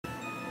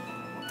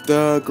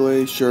The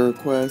Glacier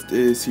quest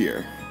is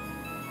here,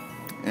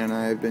 and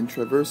I've been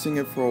traversing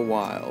it for a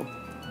while,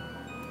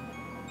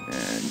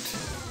 and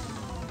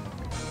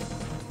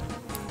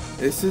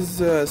this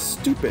is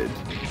stupid,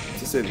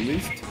 to say the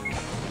least.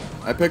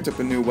 I picked up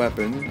a new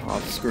weapon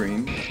off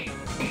screen,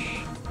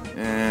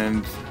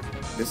 and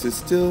this is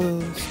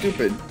still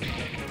stupid.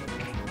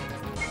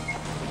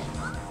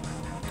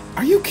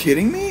 Are you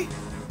kidding me?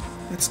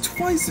 That's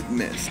twice it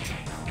missed.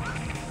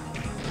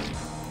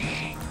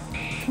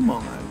 Come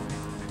on.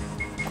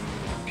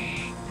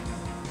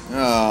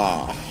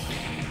 Ah,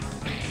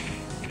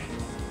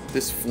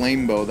 this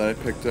flame bow that I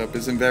picked up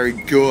isn't very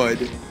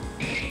good.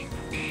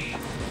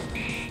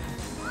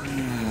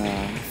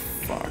 Ah,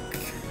 fuck.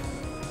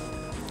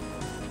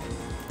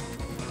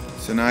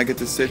 So now I get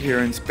to sit here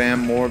and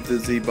spam more of the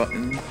Z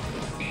button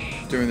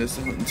during this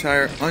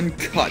entire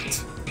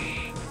uncut,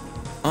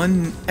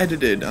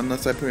 unedited,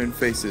 unless I put in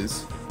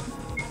faces.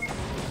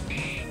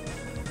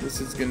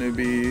 This is gonna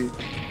be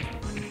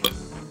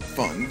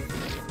fun.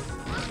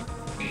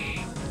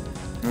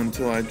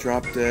 Until I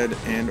drop dead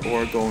and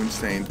or go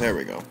insane. There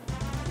we go.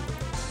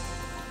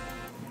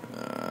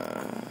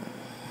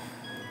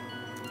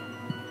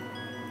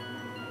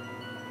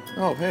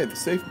 Oh, hey, the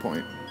save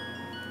point.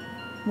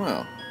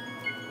 Well.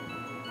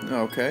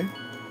 Okay.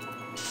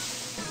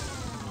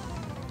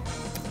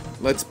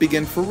 Let's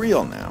begin for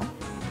real now.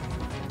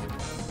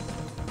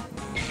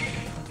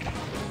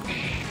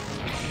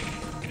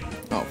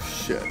 Oh,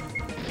 shit.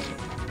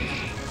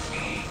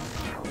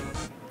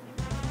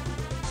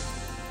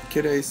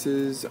 Kid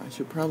Aces, I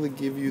should probably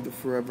give you the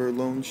Forever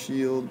Lone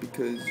Shield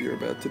because you're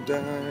about to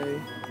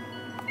die.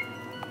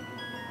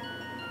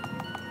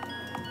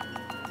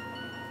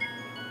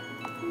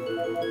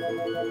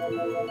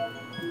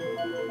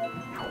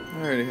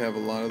 I already have a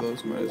lot of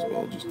those, might as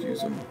well just use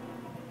them.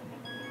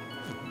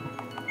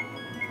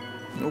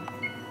 Nope.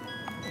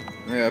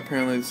 Yeah,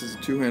 apparently this is a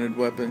two-handed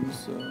weapon,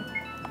 so...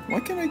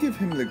 Why can't I give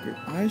him the grip?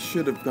 I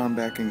should have gone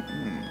back and...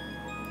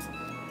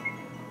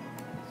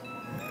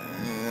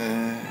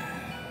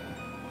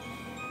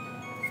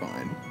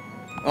 Fine.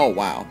 Oh,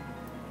 wow.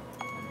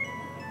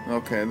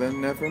 Okay, then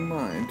never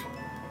mind.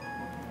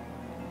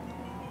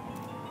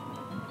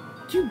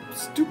 You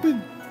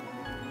stupid...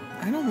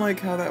 I don't like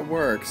how that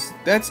works.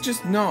 That's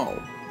just no.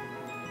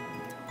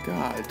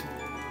 God.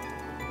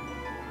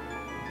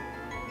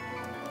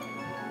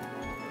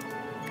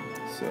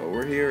 So,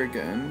 we're here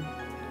again.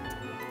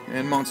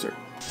 And monster.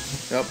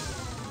 Yep.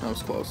 That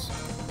was close.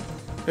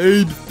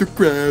 Hey, Mr.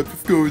 Krabs,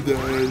 what's going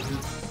on?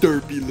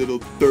 Derpy little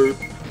derp.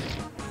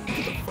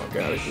 Get the fuck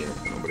out of here.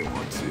 Nobody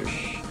wants you.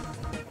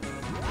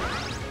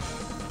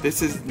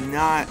 This is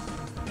not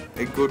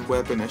a good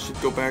weapon. I should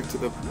go back to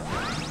the...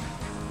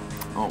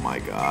 Oh my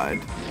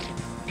god.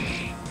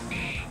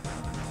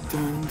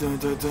 Dun dun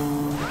dun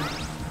dun.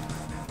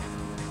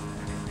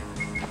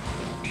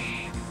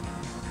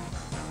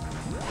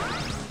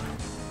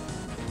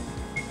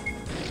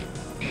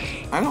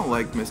 I don't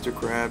like Mr.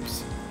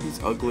 Krabs.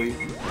 He's ugly.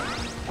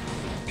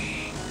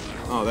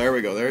 Oh, there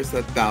we go. There's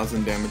that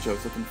 1,000 damage I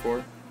was looking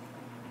for.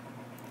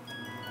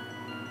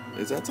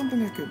 Is that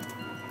something I could...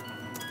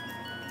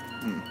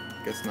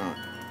 guess not.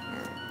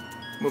 Alright.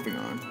 Moving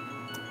on.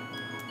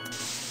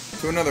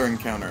 To another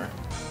encounter.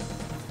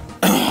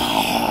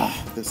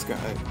 This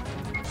guy.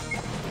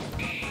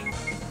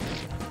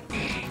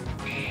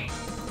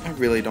 I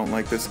really don't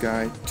like this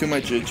guy. Too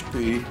much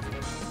HP.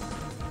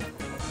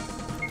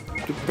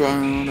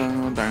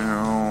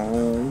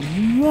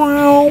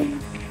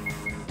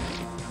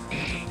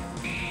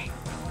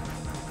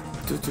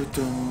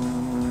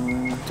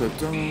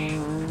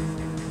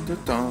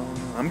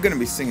 I'm gonna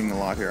be singing a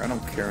lot here. I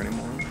don't care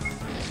anymore.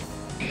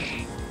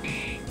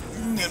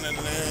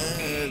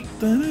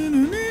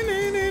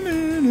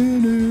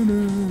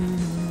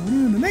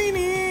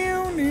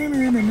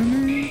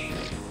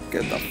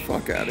 Get the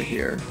fuck out of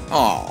here.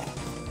 Aw.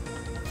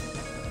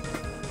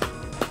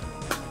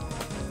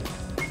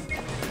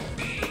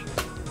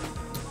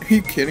 Are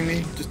you kidding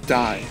me? Just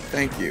die.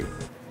 Thank you.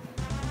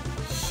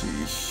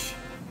 Sheesh.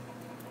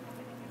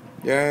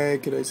 Yay,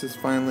 Kid Aces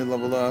finally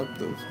leveled up.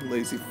 Those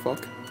lazy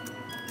fuck.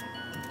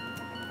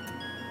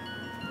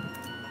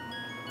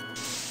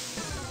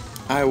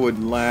 I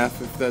would laugh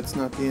if that's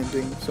not the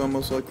ending, so I'm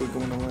most likely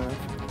going to laugh.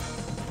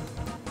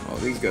 Oh,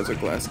 these guys are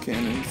glass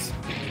cannons.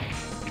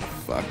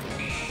 Fuck.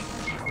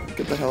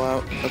 Get the hell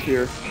out of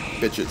here,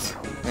 bitches.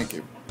 Thank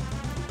you.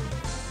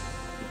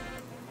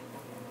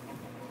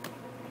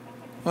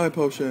 High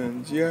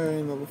potions.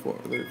 Yay, level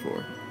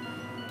 34.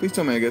 Please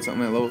tell me I get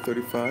something at level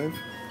 35.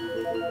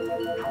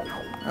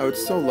 I would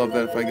so love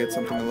that if I get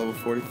something at level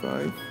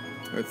 45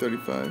 or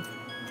 35.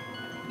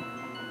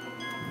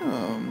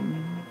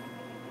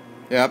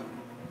 Yep.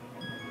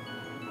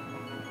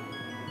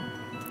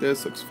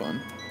 This looks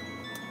fun.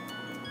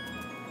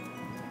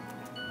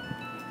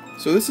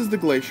 So this is the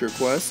Glacier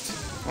quest.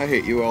 I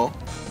hate you all.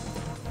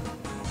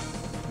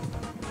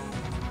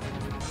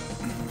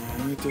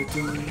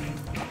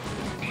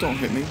 Don't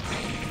hit me.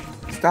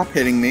 Stop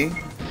hitting me.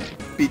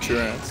 Beat your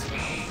ass.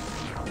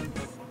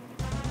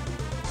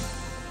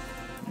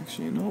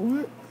 Actually, you know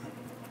what?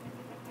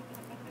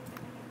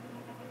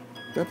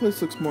 That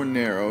place looks more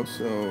narrow,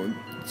 so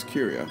it's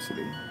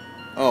curiosity.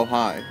 Oh,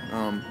 hi.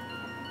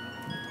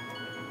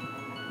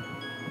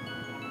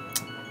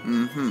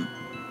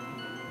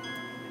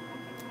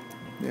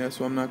 Yeah,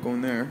 so I'm not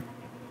going there.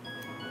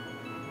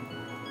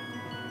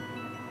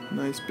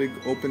 Nice big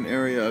open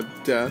area of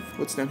death.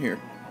 What's down here?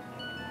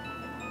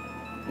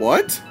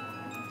 What?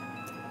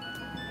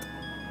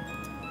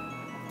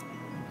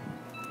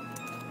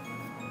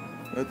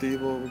 At the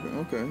evil...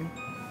 Okay.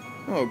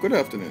 Oh, good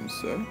afternoon,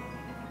 sir.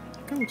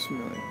 That looks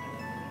familiar.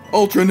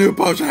 Ultra new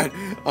potion!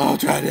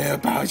 Ultra new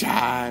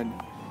potion!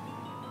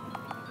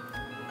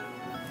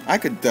 I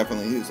could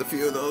definitely use a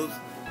few of those.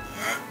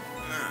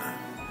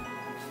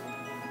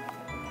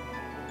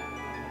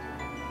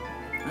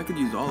 I could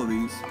use all of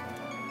these.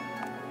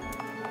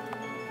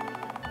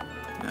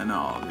 Yeah,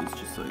 not all of these,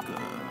 just like,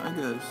 I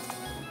guess...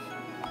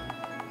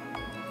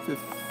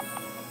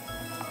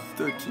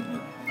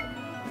 13.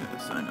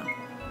 Yes, I know.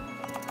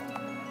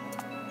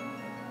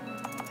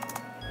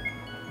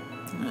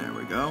 There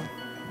we go.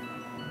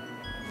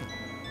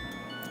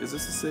 Is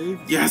this a save?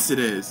 Yes, it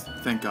is!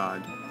 Thank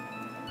God.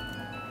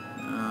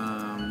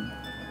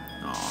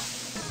 Aw.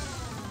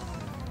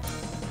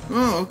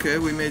 Oh, okay,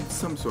 we made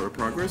some sort of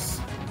progress.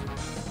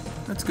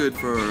 That's good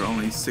for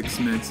only 6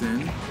 minutes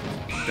in.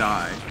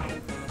 Die.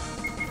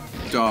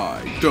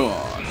 Die.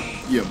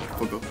 Die. Yeah,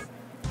 motherfucker.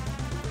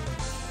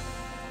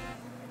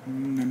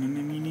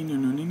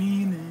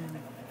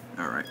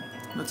 Alright,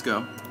 let's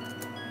go.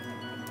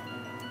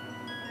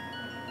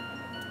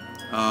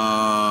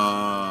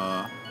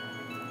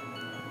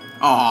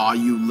 Aw,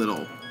 you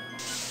little...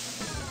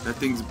 That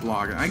thing's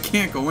blocking. I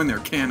can't go in there,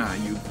 can I?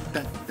 You...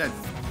 That...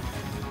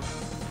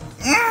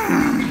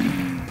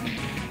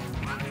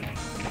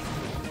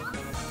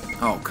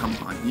 Oh, come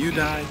on. You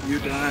die, you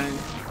die.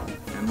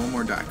 And one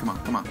more die. Come on,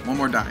 come on. One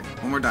more die.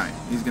 One more die.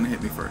 He's gonna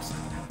hit me first.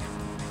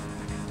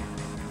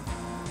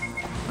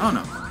 Oh,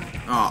 no.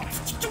 Oh.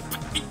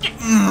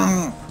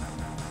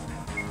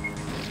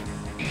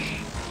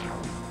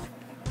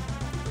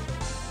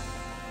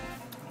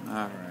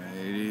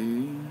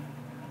 Alrighty.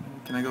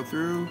 Can I go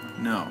through?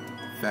 No.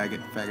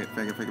 Faggot, faggot,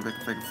 faggot, faggot,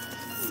 faggot,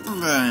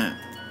 faggot.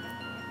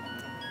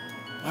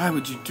 Why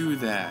would you do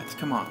that?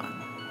 Come on.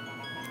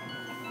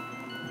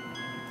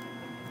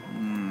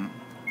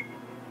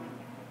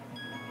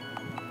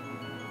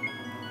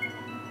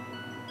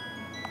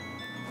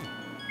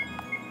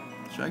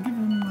 Should I give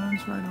him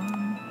Ron's right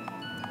arm?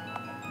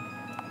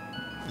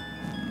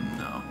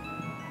 No.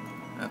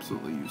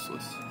 Absolutely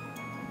useless.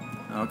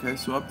 Okay,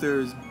 so up there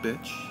is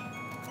bitch.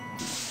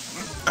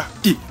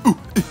 You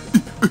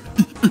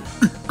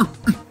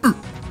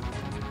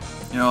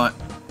know what?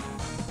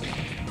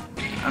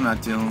 I'm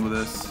not dealing with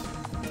this.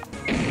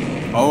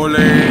 Holy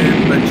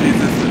but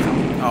Jesus.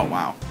 Oh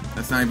wow.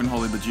 That's not even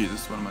holy but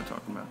Jesus. What am I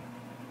talking about?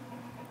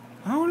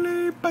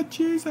 Holy but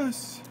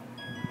Jesus.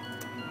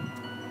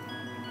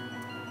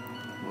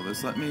 Will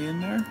this let me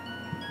in there?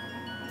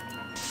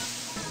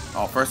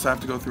 Oh, first I have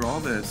to go through all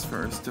this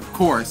first. Of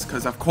course,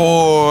 because of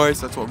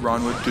course that's what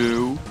Ron would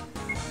do.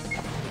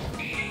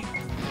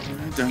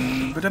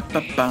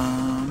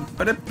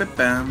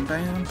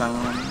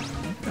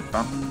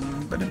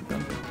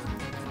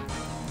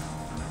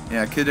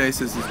 Yeah, Kid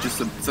Aces is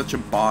just such a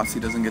boss. He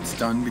doesn't get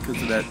stunned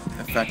because of that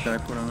effect that I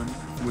put on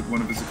with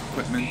one of his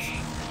equipment.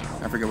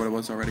 I forget what it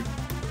was already.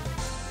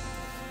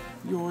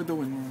 You're the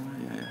winner.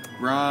 Yeah.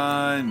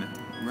 Run!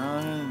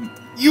 Run!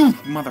 You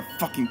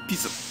motherfucking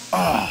piece of...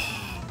 Oh!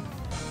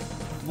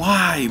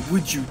 Why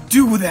would you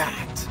do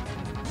that?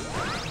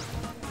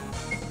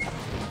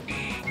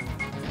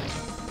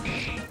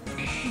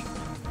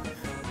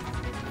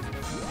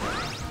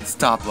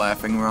 Stop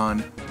laughing,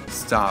 Ron.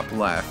 Stop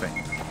laughing.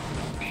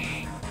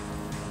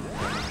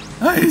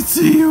 I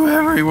see you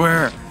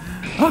everywhere.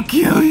 I'll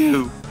kill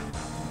you.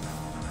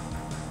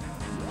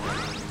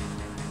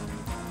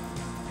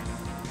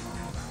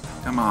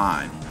 Come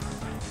on.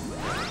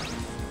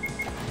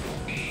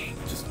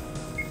 Just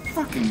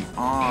fucking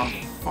off.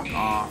 Fuck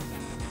off.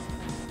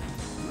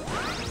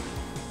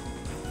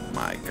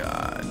 My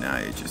God, now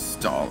you're just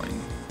stalling.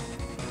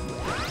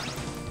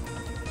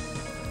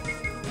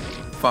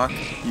 Fuck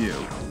you.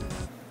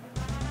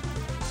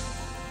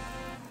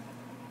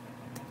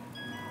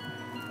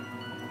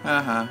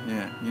 Haha,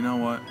 yeah, you know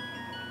what?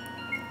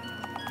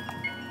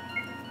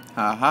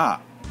 Haha,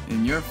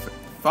 in your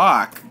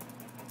fuck.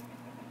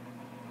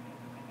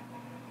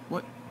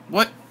 What?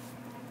 What?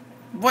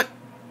 What?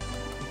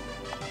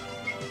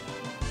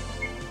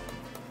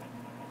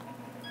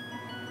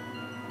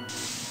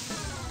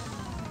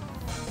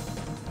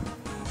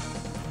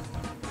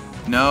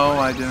 No,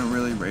 I didn't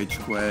really rage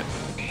quit.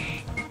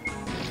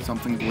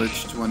 Something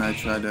glitched when I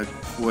tried to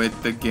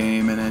quit the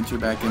game and enter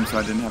back in, so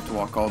I didn't have to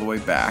walk all the way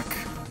back.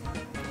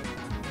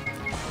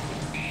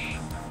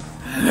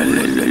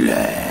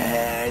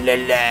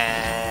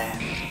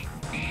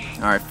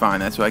 Alright, fine,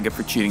 that's what I get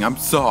for cheating. I'm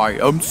sorry,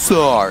 I'm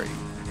sorry.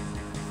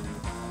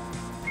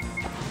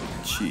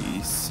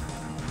 Jeez.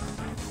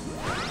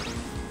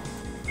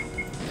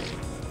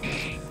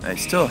 I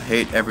still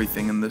hate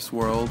everything in this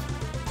world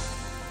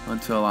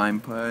until I'm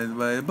bye.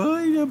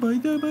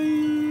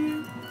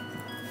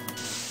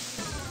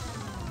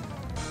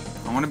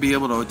 I want to be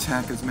able to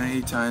attack as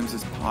many times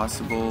as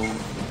possible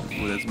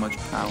with as much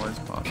power as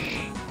possible.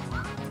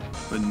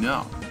 But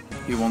no,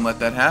 he won't let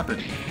that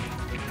happen.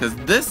 Because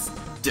this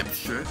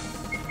dipshit,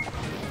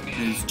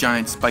 his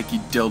giant spiky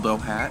dildo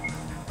hat.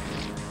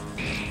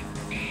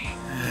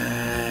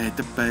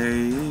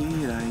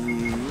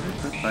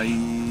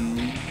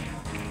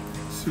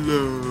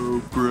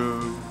 Slow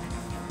bro.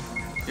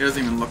 He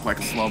doesn't even look like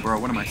a slow bro.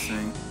 What am I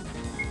saying?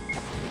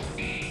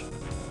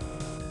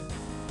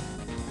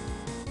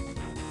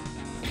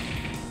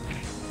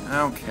 I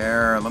don't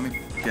care. Let me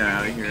get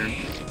out of here.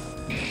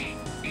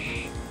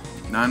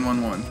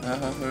 911.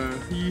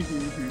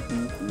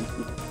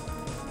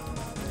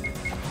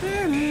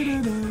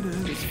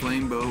 This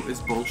flame bow is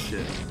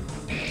bullshit.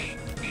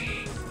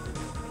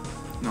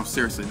 No,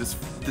 seriously,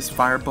 this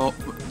fireboat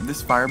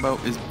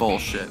is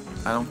bullshit.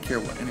 I don't care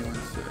what anyone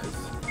says.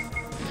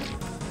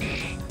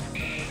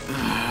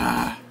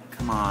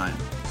 Come on.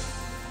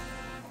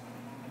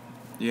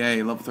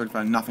 Yay, level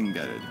 35, nothing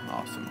gutted.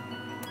 Awesome.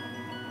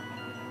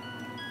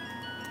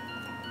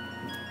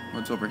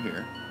 What's over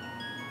here?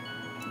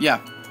 Yeah,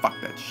 fuck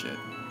that shit.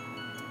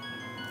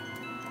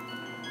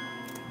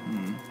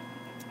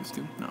 This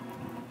good? No.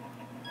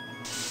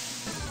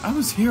 I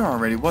was here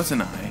already,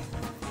 wasn't I?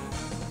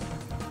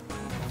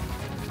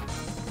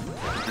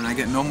 And I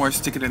get no more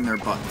stick it in their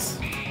butts.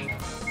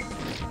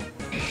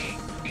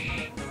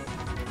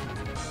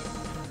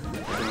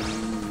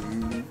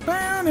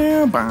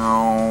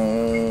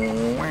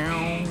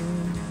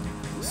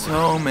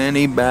 So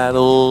many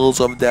battles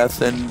of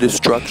death and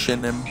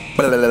destruction and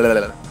blah, blah, blah,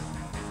 blah.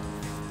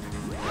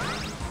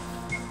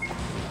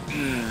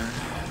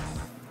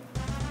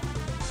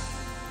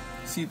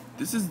 See,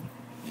 this is...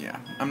 yeah,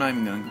 I'm not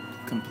even gonna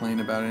complain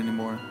about it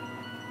anymore.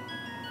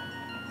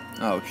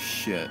 Oh,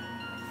 shit.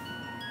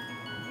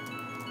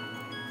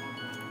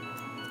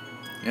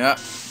 Yep.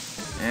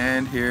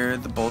 And here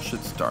the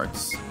bullshit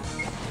starts.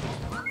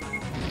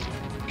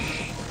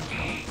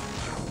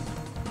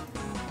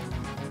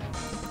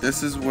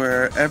 This is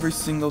where every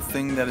single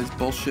thing that is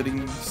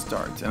bullshitting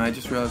starts. And I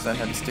just realized I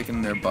had to stick it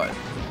in their butt.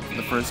 For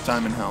the first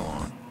time in how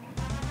long?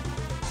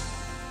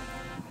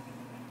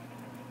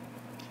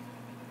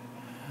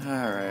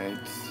 Alright.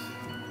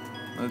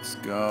 Let's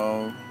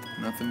go.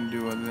 Nothing to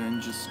do other than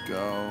just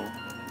go.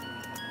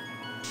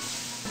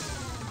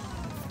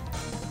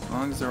 As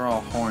long as they're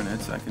all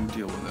hornets, I can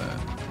deal with that.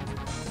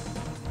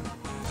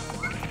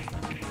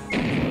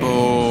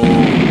 Boom.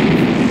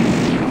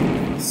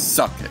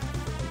 Suck it.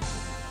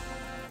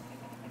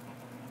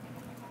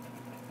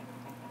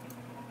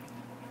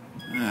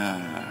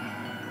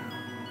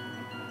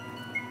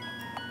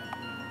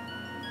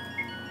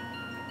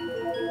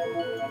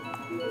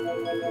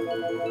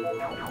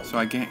 So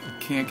I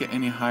can't get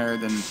any higher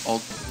than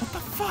what the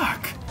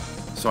fuck?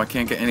 So I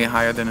can't get any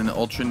higher than an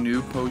ultra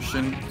new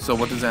potion. So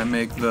what does that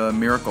make the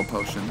miracle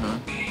potion, huh?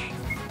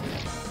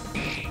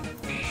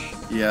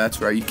 Yeah,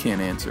 that's right. You can't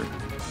answer.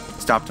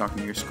 Stop talking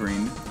to your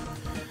screen.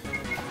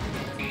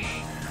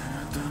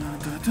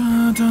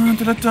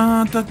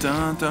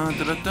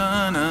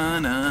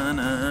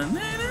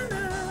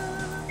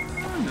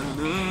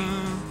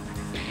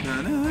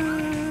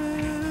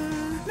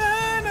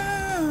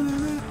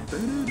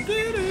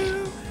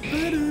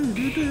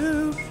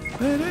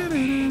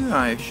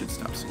 I should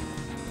stop singing.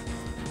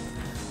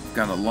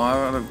 Got a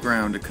lot of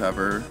ground to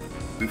cover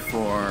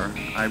before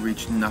I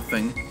reach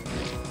nothing.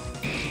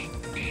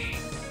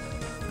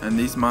 And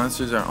these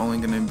monsters are only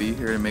going to be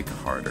here to make it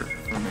harder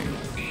for me.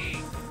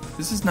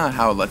 This is not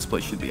how a Let's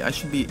Play should be. I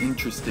should be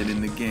interested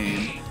in the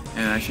game,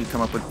 and I should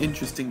come up with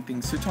interesting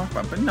things to talk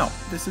about. But no,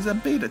 this is a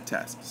beta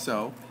test,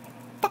 so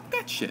fuck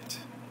that shit.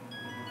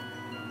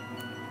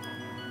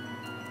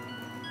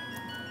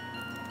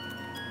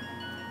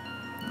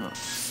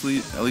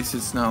 At least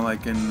it's not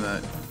like in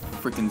the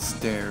freaking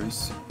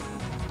stairs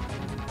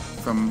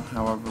from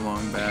however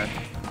long back.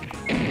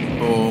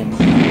 Boom.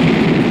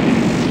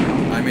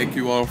 I make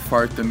you all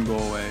fart and go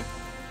away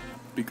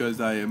because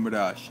I am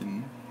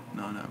Russian.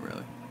 No, not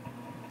really.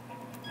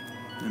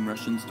 And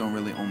Russians don't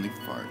really only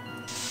fart.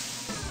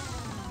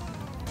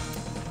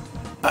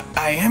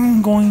 I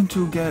am going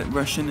to get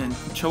Russian and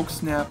choke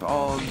snap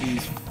all of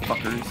these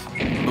fuckers.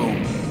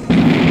 Boom.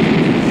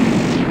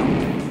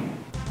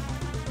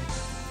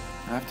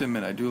 I have to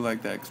admit, I do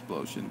like that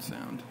explosion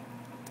sound.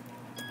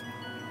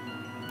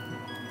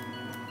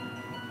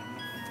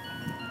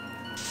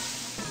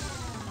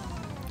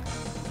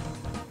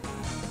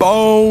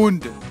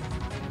 Boned!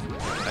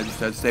 I just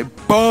had to say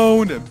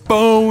boned and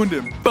boned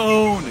and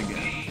boned again.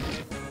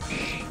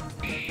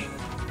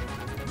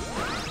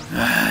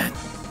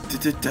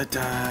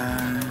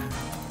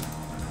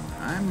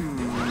 I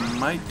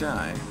might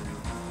die.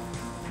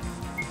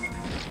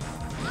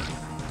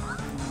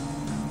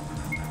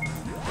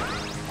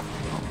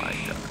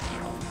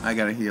 I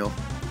gotta heal.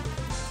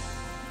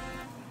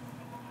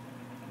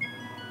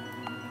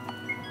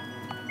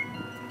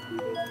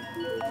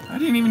 I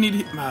didn't even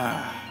need to...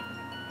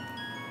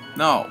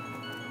 No.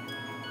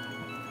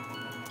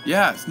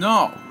 Yes,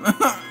 no.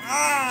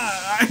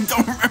 I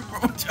don't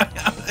remember which I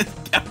have.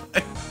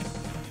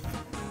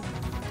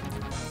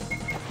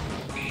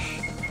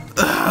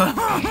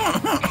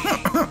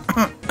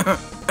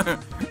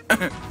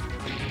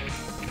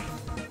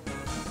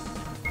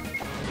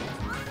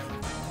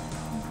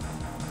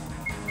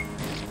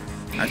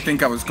 I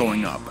think I was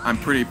going up. I'm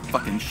pretty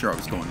fucking sure I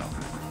was going up.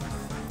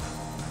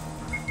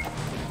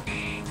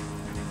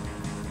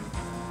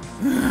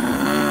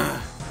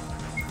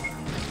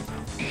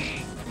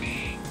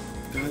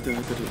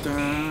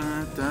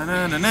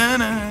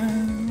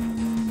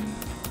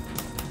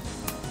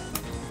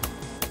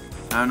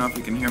 I don't know if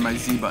you can hear my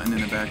Z button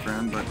in the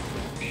background, but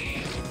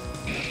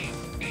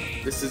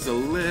this is a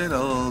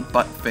little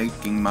butt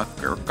faking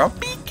mucker.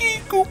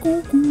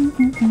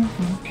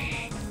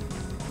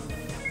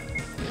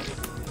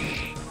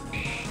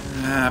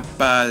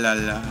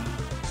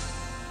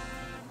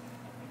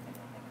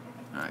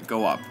 Alright,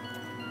 go up.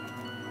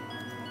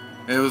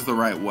 It was the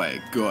right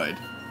way. Good.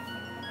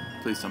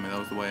 Please tell me that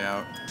was the way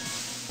out.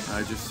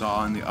 I just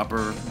saw in the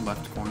upper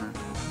left corner.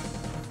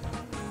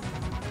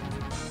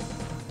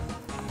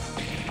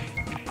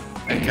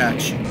 Hey,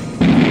 catch.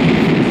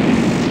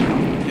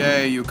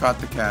 Yay, you caught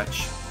the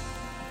catch.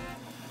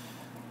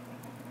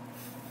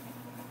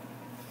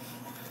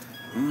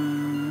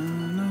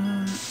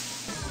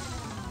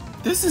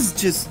 This is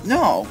just...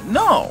 No,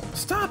 no!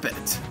 Stop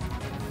it!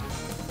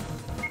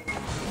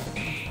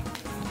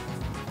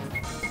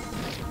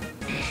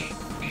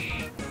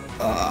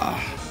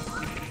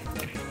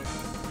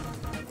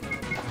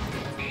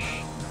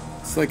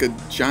 It's like a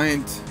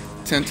giant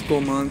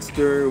tentacle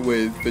monster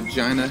with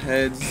vagina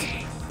heads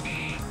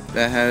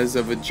that has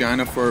a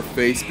vagina for a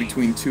face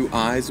between two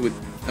eyes with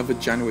a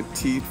vagina with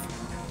teeth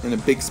and a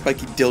big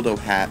spiky dildo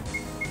hat.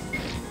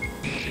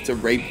 It's a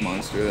rape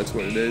monster, that's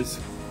what it is.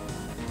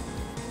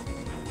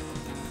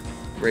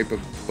 Rape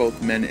of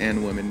both men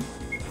and women.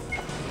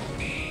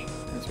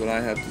 That's what I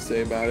have to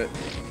say about it.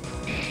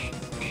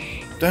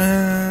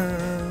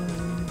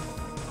 Dun.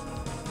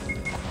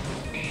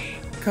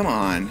 Come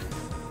on.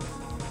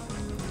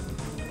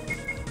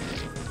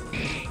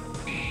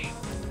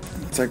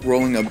 It's like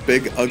rolling a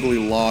big ugly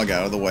log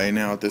out of the way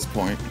now at this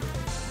point.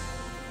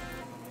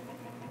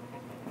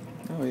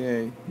 Oh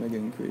yay, mega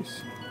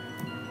increase.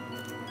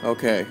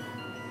 Okay.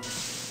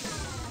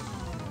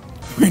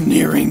 We're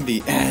nearing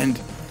the end.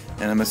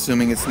 And I'm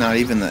assuming it's not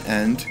even the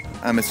end.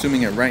 I'm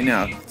assuming it right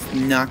now. It's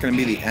not gonna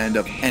be the end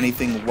of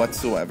anything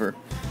whatsoever.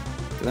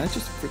 Did I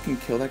just freaking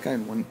kill that guy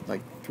in one,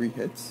 like, 3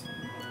 hits?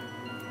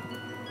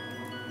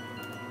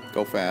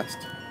 Go fast.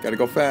 Gotta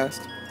go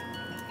fast.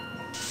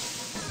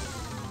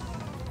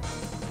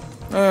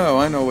 Oh,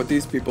 I know what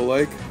these people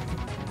like.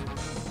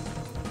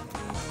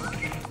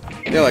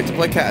 They like to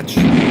play catch.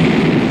 I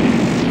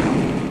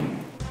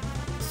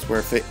swear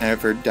if they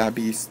ever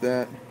da-beast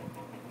that.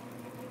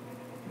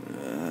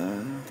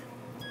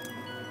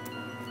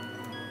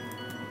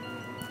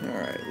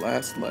 Alright,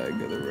 last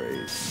leg of the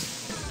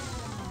race.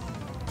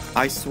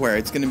 I swear,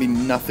 it's gonna be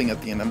nothing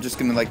at the end. I'm just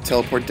gonna, like,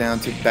 teleport down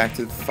to back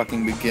to the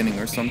fucking beginning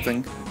or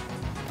something.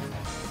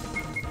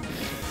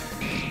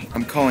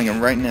 I'm calling him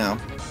right now.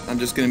 I'm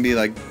just gonna be,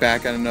 like,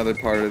 back on another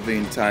part of the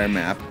entire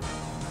map.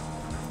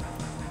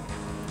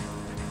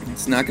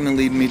 It's not gonna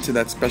lead me to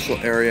that special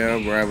area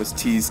where I was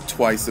teased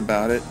twice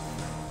about it.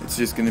 It's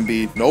just gonna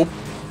be, nope,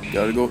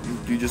 gotta go,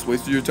 you just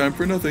wasted your time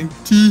for nothing.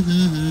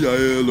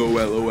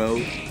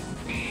 T-E-E-I-L-O-L-O-L.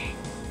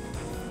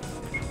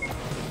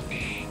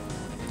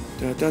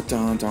 Dun, dun,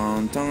 dun,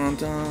 dun, dun,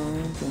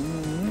 dun,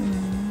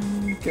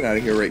 dun. Get out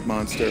of here, rape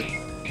monster.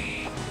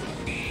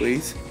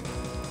 Please?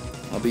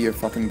 I'll be your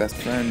fucking best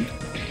friend.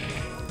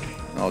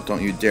 Oh,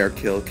 don't you dare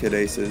kill Kid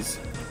Aces.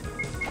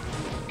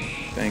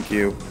 Thank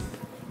you.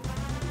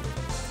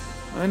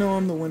 I know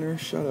I'm the winner,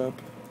 shut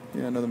up.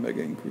 Yeah, another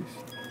mega increase.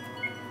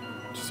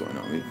 Just so I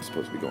know, I'm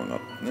supposed to be going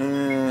up.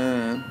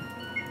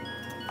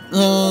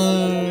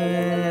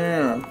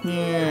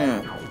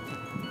 Yeah.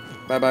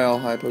 Bye-bye all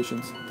high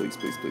potions. Please,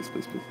 please, please,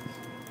 please, please.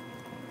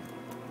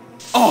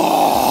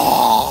 Oh!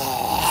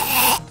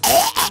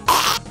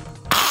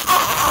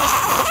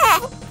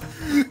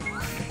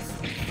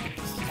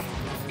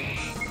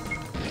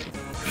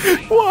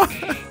 Why?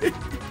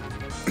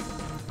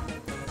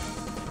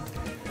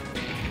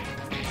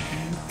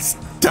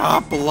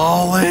 Stop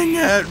lolling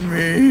at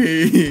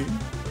me!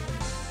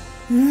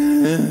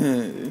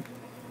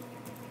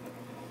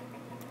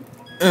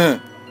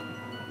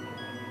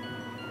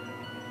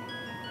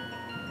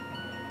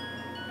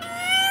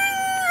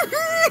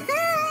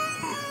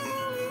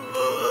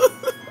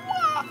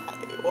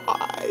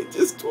 Why?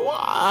 Just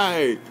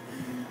why?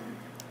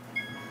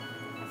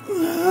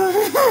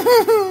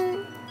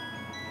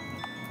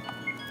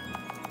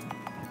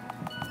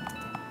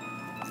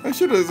 I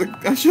should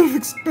have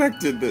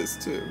expected this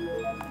too.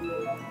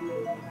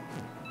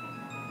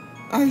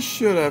 I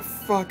should have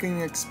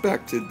fucking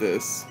expected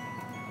this.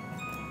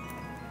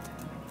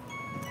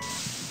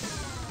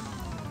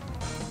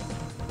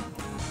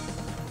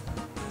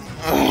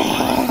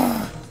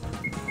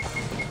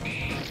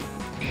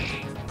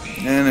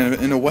 And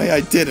in a way,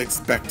 I did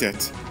expect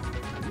it.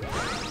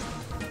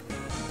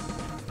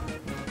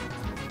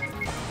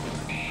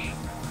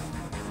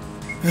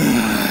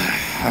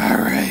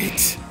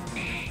 Alright.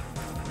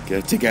 Get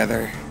it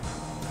together.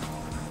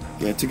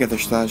 Get it together,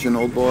 Stajin,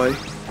 old boy.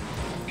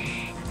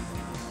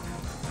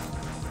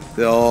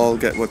 They'll all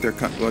get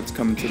what's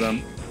coming to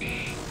them.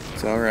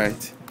 It's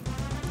alright.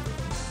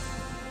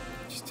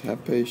 Just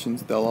have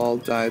patience. They'll all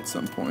die at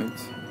some point.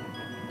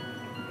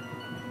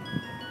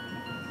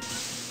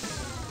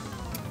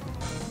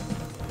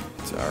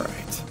 It's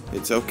alright.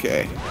 It's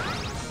okay.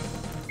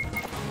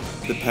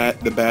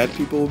 The bad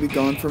people will be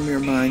gone from your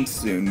mind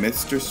soon.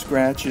 Mr.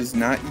 Scratch is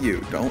not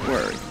you. Don't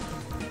worry.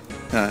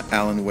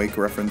 Alan Wake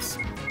reference.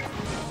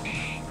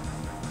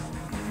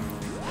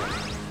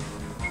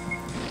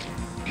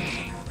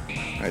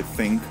 I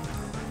think.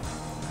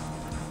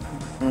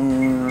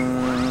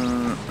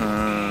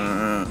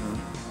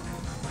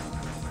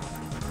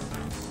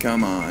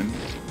 Come on.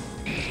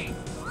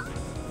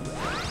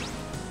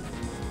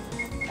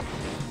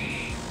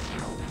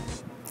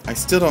 I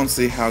still don't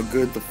see how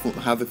good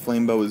how the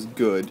flame bow is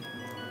good.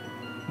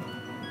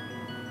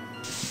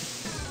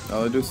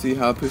 I do see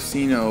how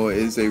Pusino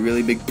is a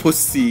really big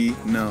pussy.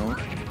 No.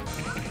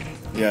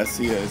 Yes,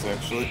 he is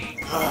actually.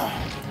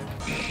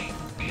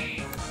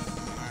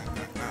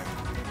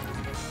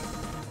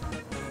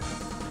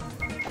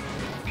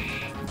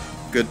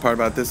 Good part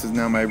about this is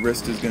now my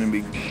wrist is going to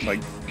be like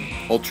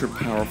ultra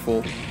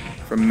powerful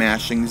from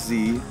mashing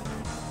Z.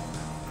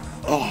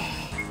 Oh,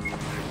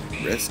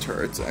 wrist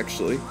hurts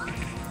actually.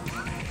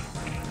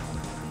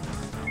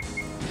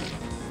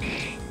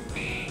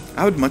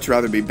 I would much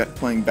rather be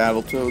playing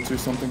Battletoads or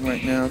something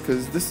right now,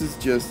 because this is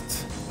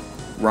just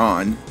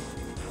Ron.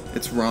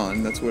 It's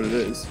Ron, that's what it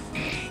is.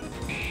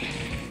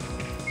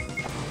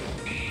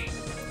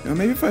 Now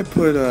maybe if I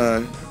put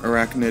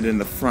Arachnid in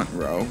the front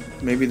row,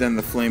 maybe then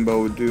the flame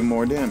bow would do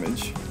more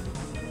damage.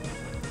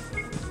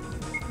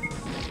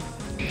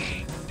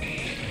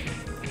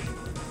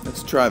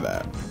 Let's try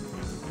that.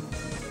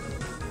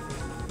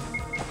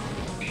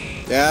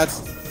 Yeah,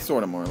 that's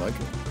sort of more like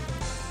it.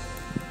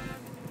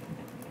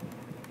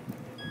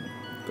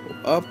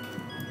 Up,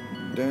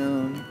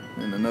 down,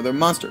 and another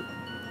monster.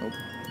 Oh.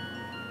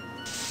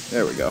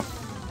 There we go.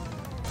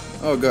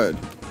 Oh, good.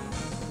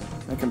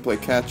 I can play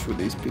catch with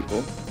these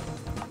people.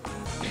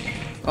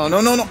 Oh,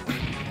 no, no, no!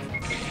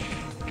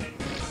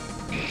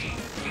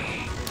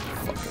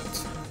 Fuck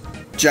it.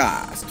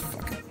 Just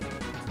fuck it.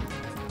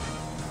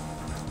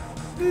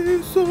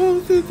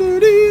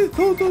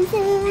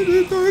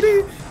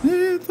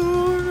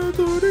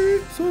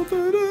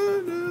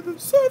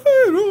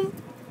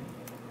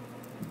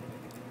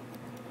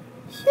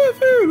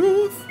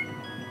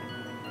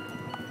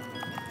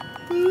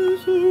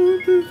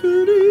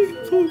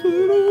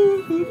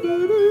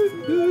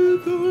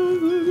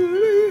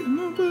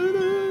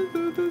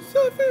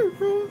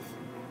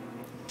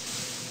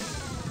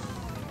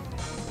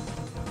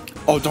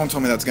 Oh, don't tell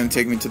me that's gonna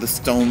take me to the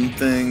stone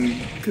thing,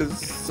 because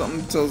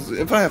something tells me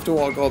if I have to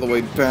walk all the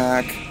way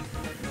back,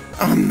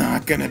 I'm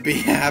not gonna be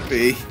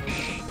happy.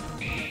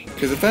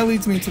 Because if that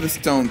leads me to the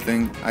stone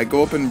thing, I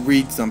go up and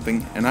read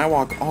something, and I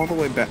walk all the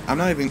way back. I'm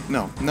not even...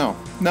 No.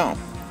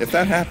 If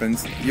that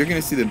happens, you're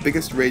gonna see the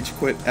biggest rage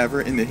quit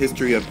ever in the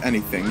history of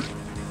anything.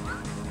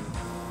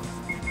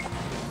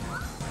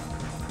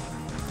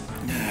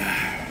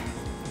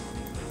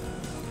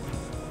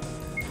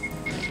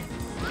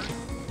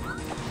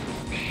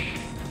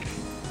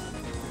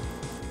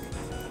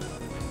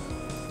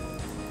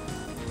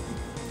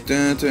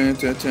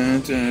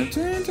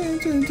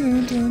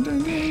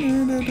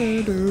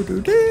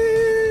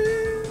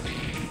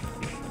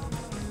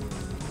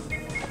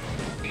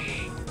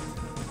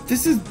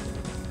 This is...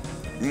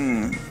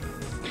 I'm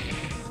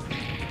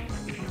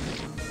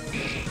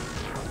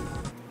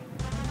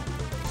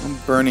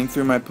burning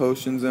through my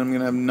potions and I'm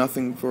gonna have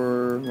nothing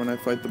for when I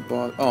fight the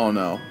boss. Oh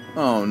no.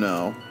 Oh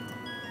no.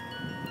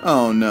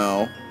 Oh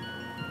no.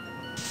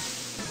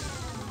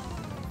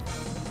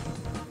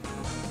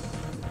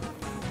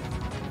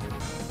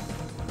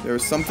 There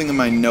was something in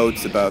my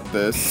notes about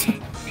this.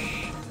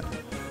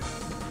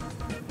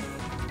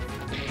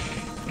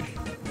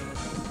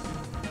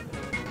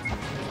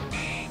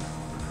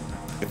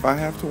 If I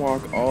have to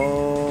walk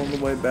all the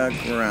way back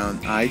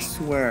around, I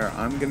swear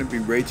I'm gonna be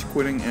rage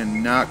quitting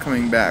and not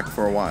coming back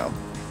for a while.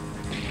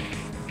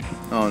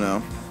 Oh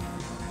no.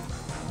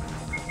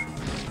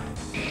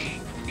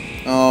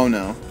 Oh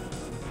no.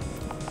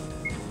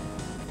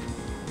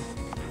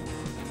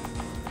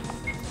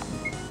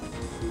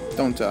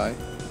 Don't die.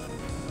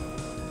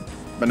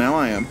 But now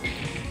I am.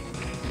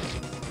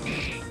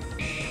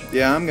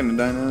 Yeah, I'm gonna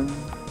die now.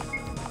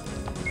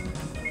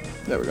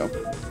 There we go.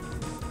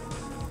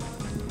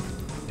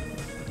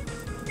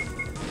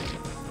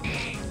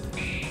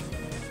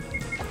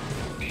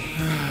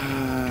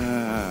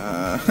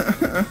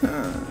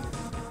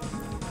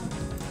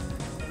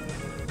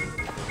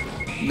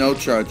 No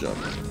charge up.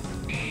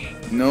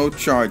 No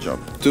charge up.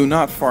 Do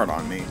not fart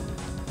on me.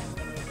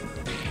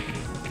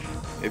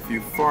 If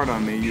you fart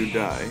on me, you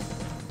die.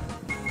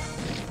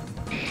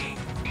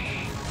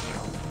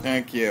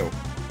 Thank you.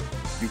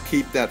 You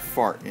keep that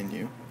fart in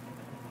you.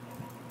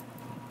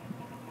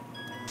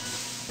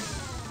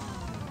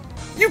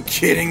 You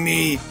kidding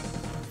me?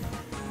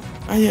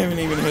 I haven't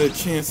even had a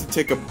chance to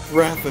take a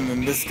breath, and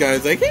then this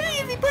guy's like, "Hey,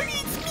 everybody,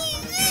 it's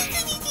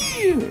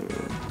me!"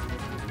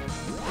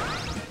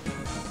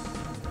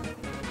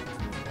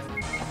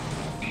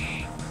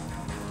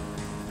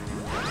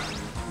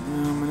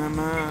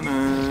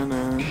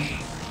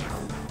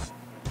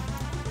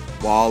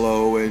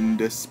 Wallow in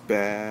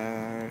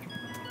despair.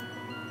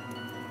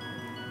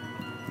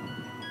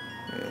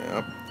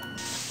 Yep.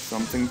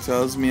 Something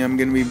tells me I'm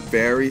gonna be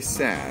very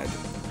sad.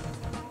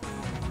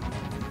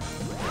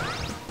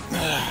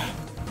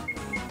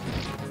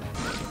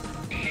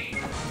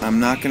 I'm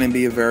not gonna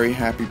be a very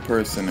happy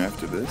person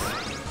after this.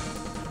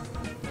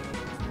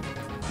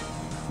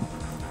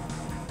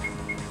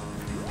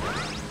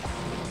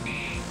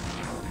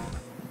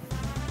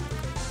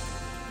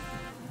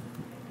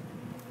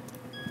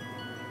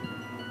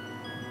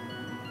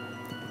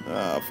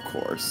 Of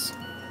course.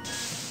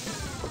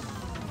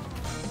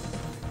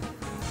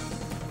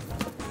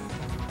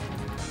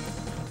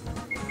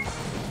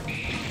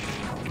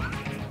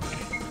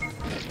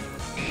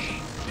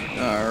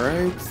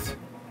 Alright.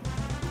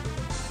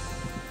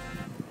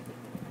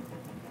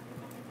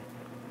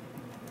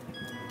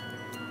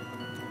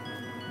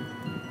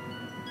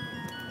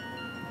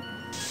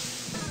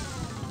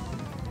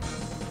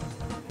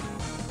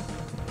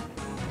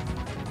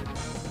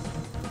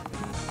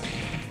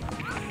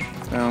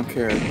 I don't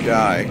care.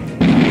 Die.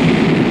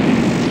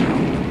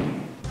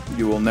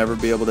 You will never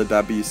be able to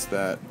dabis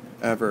that.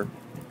 Ever.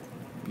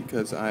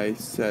 Because I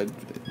said...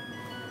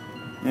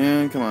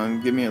 And come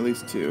on, give me at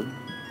least 2.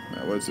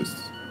 That was just...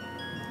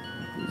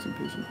 Losing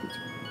patience.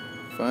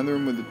 Find the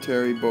room with the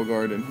Terry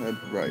Bogard and head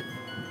right.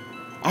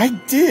 I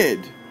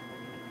did!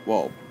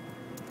 Whoa.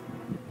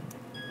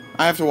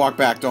 I have to walk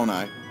back, don't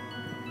I?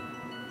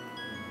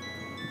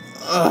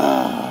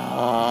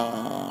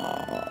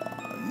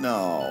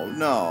 No,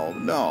 no,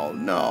 no,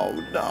 no,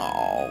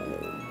 no.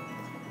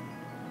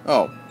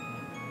 Oh.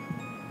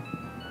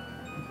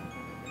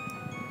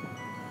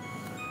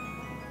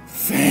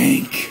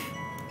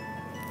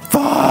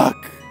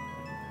 Fuck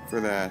for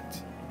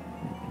that.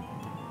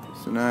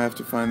 So now I have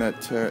to find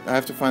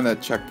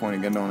that checkpoint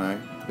again, don't I?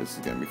 This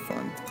is gonna be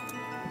fun.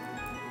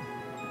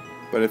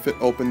 But if it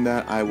opened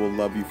that, I will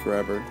love you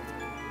forever.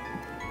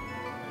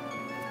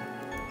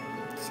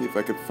 Let's see if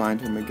I could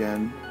find him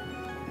again.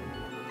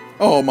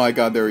 Oh my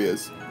god, there he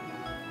is.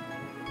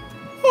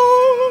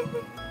 Ah.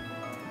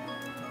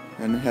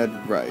 And head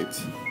right.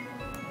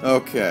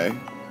 Okay.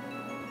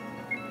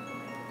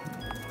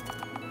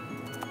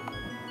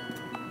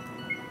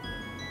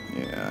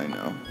 Yeah, I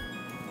know.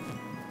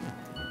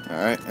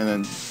 Alright, and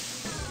then...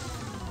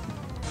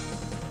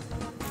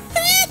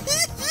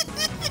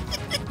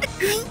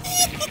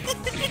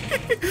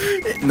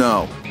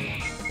 No.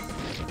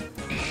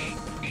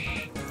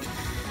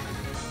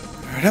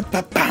 I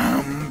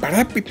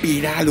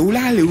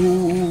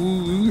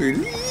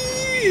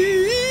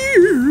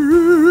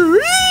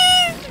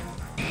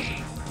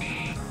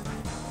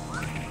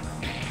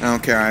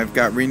don't care, I've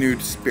got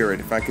renewed spirit.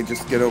 If I could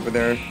just get over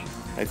there,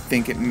 I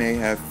think it may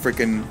have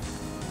frickin'...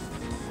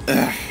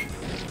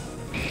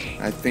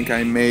 I think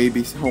I may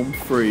be home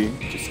free.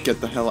 Just get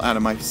the hell out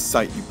of my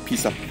sight, you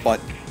piece of butt.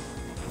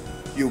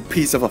 You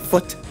piece of a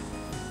foot.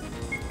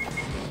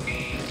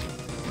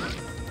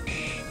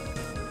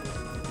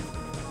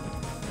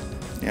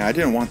 Yeah, I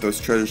didn't want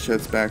those treasure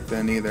chests back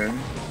then either.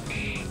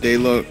 They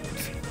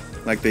looked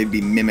like they'd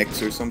be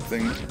mimics or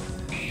something.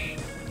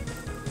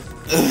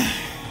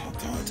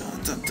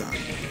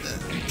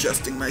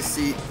 Adjusting my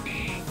seat.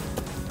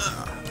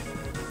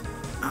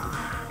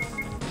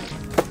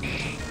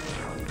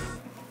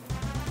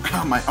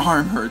 Oh, my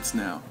arm hurts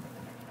now.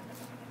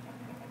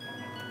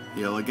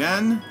 Heal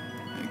again.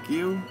 Thank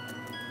you.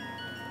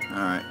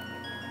 Alright.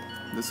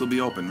 This will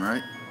be open,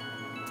 right?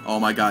 Oh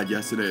my god,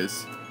 yes it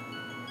is.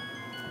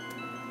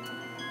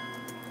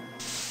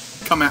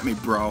 Come at me,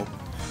 bro.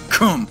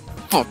 Come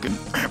fucking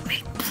at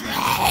me,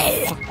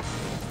 bro.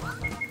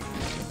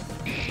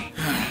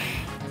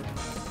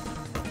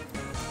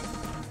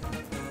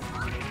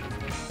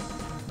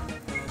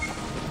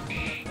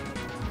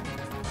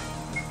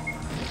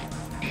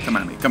 Come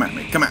at me, come at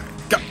me, come at me.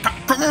 Come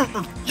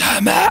on.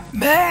 Come at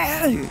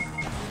me.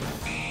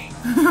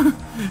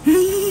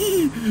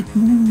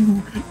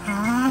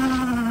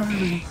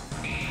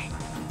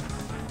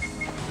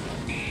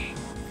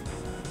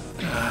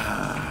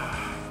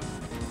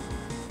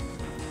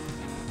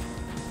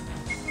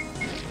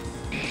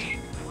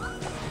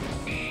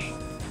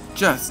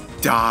 Just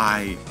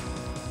die.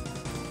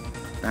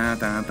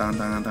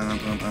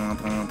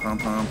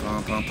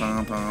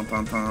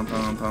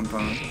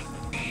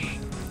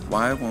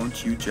 Why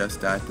won't you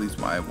just die, please?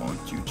 Why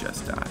won't you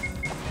just die?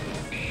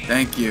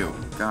 Thank you,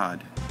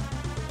 God.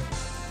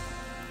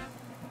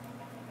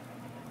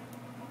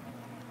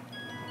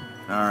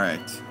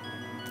 Alright.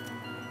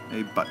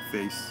 Hey, butt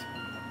face.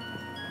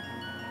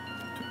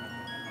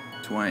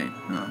 Twain.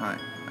 Oh, hi.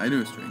 I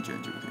knew a strange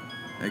energy with you.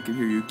 I can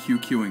hear you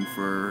QQing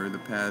for the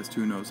past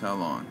who knows how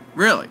long.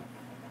 Really?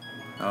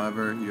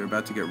 However, you're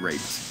about to get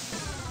raped.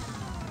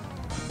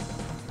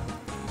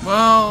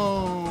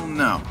 Well,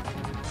 no.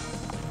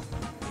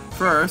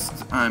 First,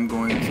 I'm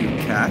going to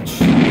catch.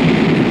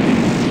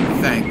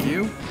 Thank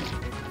you.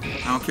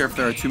 I don't care if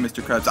there are 2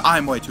 Mr. Krabs.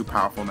 I'm way too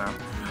powerful now.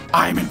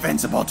 I'm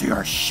invincible to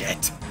your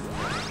shit.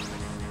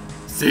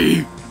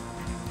 See?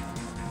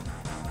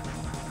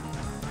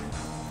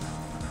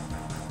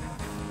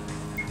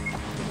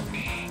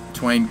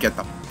 Twain, get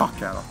the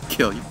fuck out. I'll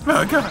kill you.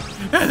 Oh god.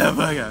 Get the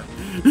fuck out.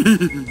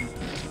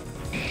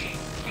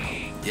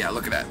 Yeah,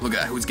 look at that. Look at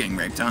that. Who's getting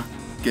raped, huh?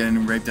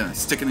 Getting raped and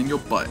sticking in your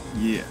butt.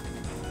 Yeah.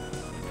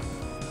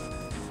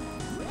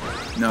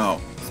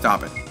 No.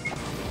 Stop it.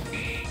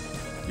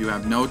 You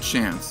have no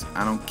chance.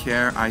 I don't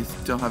care. I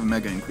still have a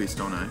mega increase,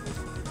 don't I?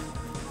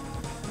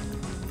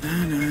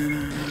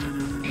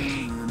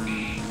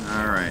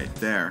 Alright,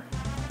 there.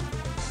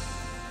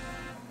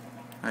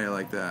 How you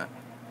like that?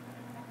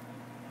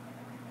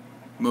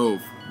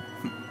 Move.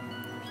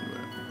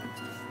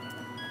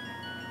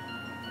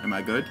 Am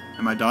I good?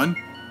 Am I done?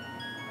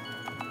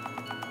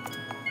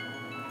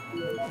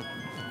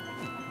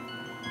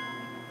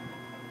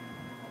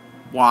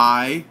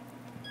 Why?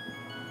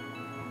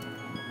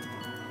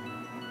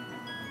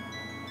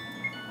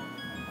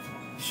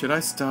 Should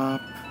I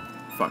stop?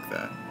 Fuck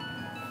that.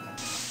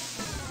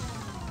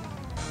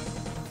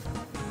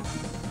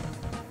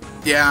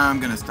 Yeah, I'm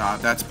gonna stop.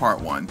 That's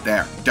part 1.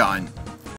 There. Done.